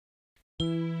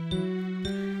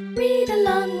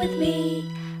along with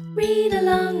me, read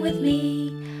along with me.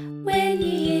 When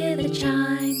you hear the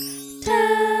chime,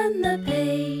 turn the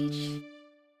page.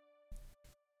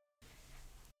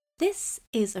 This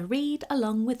is a Read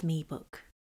Along With Me book.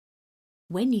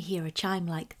 When you hear a chime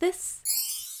like this,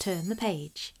 turn the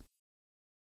page.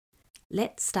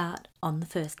 Let's start on the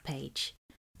first page.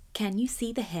 Can you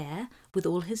see the hare with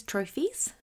all his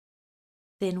trophies?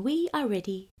 Then we are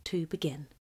ready to begin.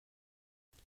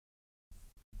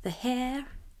 The Hare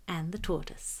and the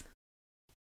Tortoise.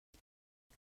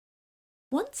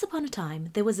 Once upon a time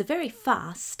there was a very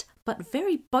fast but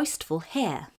very boastful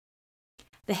hare.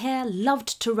 The hare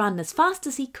loved to run as fast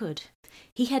as he could.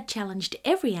 He had challenged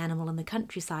every animal in the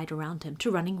countryside around him to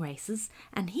running races,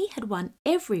 and he had won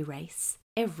every race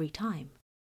every time.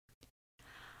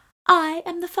 "I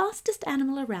am the fastest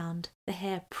animal around," the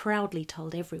hare proudly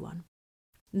told everyone.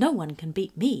 "No one can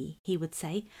beat me," he would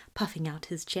say, puffing out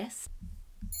his chest.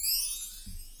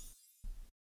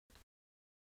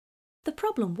 The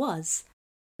problem was,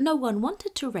 no one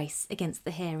wanted to race against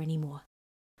the hare anymore.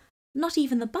 Not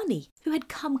even the bunny, who had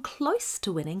come close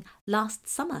to winning last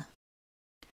summer.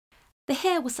 The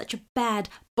hare was such a bad,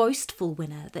 boastful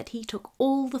winner that he took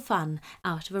all the fun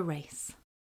out of a race.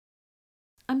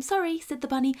 "I'm sorry," said the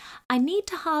bunny, "I need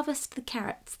to harvest the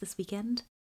carrots this weekend."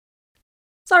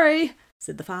 "Sorry,"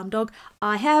 said the farm dog,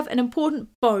 "I have an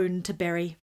important bone to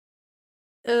bury."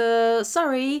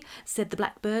 Sorry," said the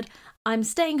blackbird, "I'm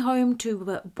staying home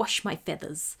to wash my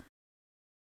feathers."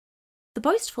 The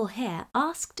boastful hare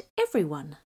asked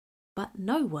everyone, but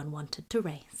no one wanted to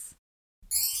race.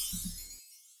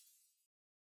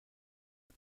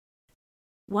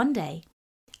 One day,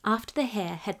 after the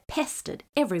hare had pestered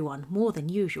everyone more than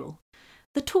usual,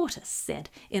 the tortoise said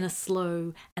in a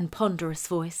slow and ponderous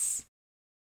voice,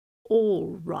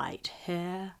 "All right,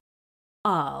 hare,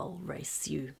 I'll race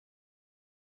you."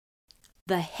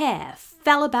 The hare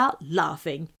fell about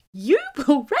laughing. "You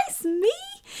will race me?"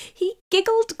 he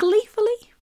giggled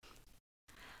gleefully.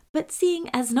 But seeing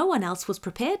as no one else was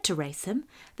prepared to race him,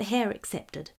 the hare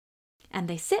accepted, and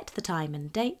they set the time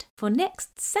and date for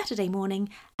next Saturday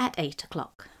morning at 8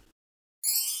 o'clock.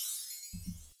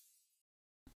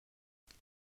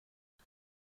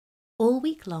 All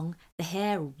week long, the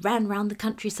hare ran round the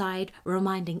countryside,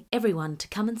 reminding everyone to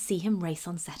come and see him race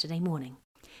on Saturday morning.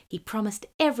 He promised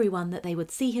everyone that they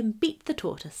would see him beat the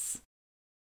tortoise.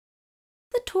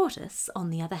 The tortoise, on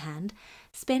the other hand,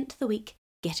 spent the week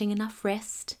getting enough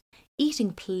rest,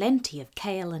 eating plenty of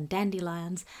kale and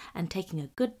dandelions, and taking a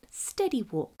good steady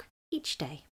walk each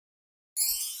day.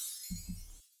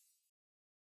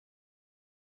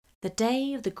 The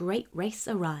day of the great race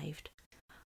arrived.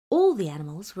 All the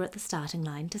animals were at the starting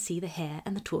line to see the hare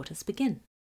and the tortoise begin.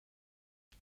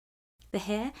 The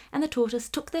hare and the tortoise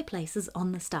took their places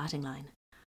on the starting line.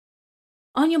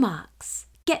 "On your marks,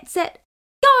 get set,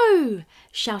 go!"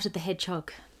 shouted the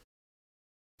hedgehog.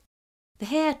 The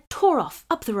hare tore off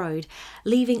up the road,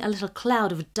 leaving a little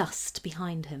cloud of dust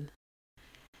behind him.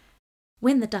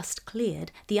 When the dust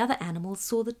cleared, the other animals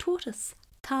saw the tortoise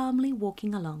calmly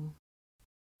walking along.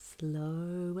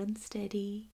 "Slow and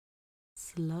steady,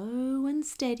 slow and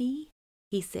steady,"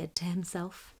 he said to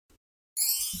himself.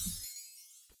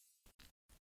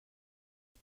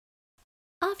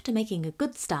 After making a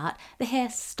good start, the hare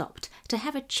stopped to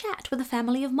have a chat with a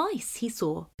family of mice he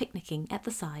saw picnicking at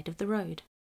the side of the road.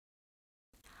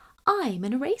 "I'm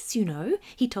in a race, you know,"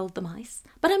 he told the mice,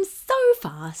 "but I'm so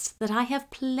fast that I have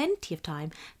plenty of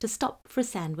time to stop for a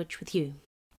sandwich with you."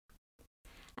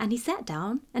 And he sat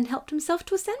down and helped himself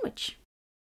to a sandwich.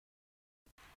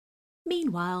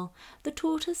 Meanwhile, the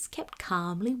tortoise kept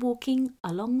calmly walking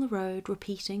along the road,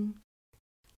 repeating,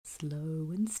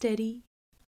 "Slow and steady,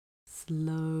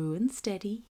 slow and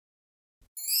steady."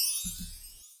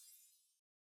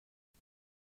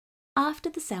 After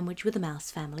the sandwich with the mouse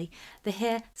family, the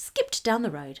hare skipped down the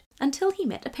road until he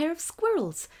met a pair of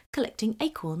squirrels collecting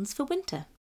acorns for winter.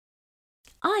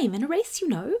 "I'm in a race, you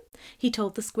know," he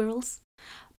told the squirrels,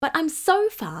 "but I'm so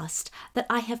fast that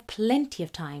I have plenty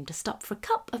of time to stop for a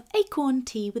cup of acorn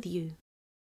tea with you."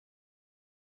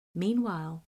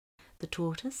 Meanwhile, the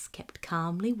tortoise kept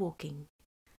calmly walking.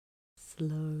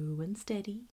 "Slow and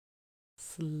steady,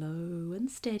 slow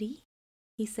and steady,"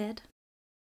 he said.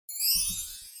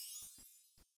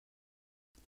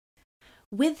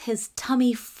 With his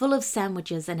tummy full of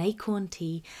sandwiches and acorn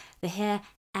tea, the hare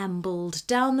ambled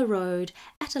down the road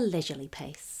at a leisurely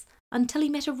pace until he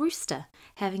met a rooster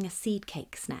having a seed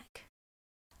cake snack.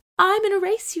 "I'm in a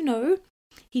race, you know,"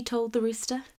 he told the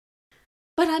rooster,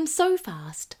 "but I'm so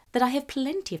fast that I have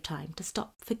plenty of time to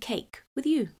stop for cake with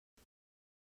you."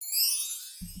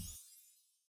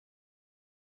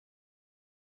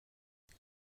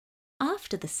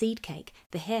 after the seed cake,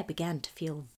 the hare began to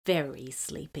feel very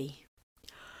sleepy.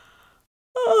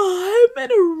 "Oh, I'm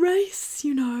in a race,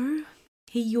 you know,"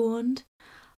 he yawned,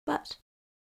 "but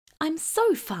I'm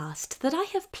so fast that I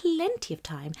have plenty of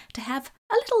time to have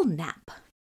a little nap."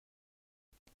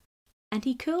 And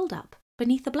he curled up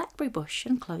beneath a blackberry bush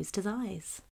and closed his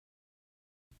eyes.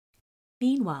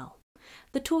 Meanwhile,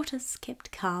 the tortoise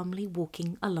kept calmly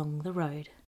walking along the road.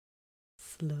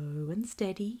 "Slow and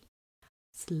steady,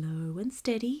 slow and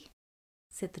steady,"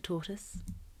 said the tortoise.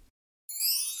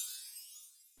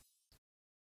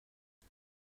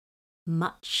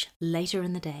 Much later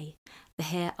in the day, the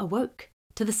hare awoke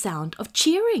to the sound of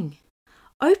cheering.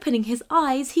 Opening his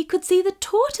eyes, he could see the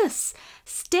tortoise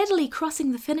steadily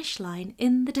crossing the finish line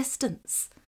in the distance.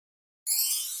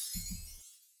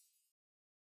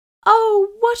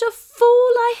 "Oh, what a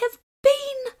fool I have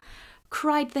been!"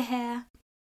 cried the hare,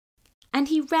 and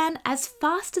he ran as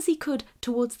fast as he could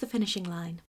towards the finishing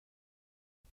line.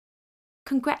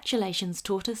 "Congratulations,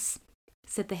 Tortoise,"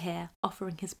 said the hare,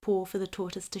 offering his paw for the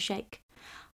tortoise to shake.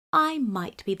 "I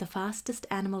might be the fastest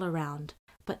animal around,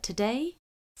 but today,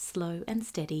 Slow and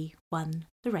Steady won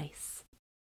the race."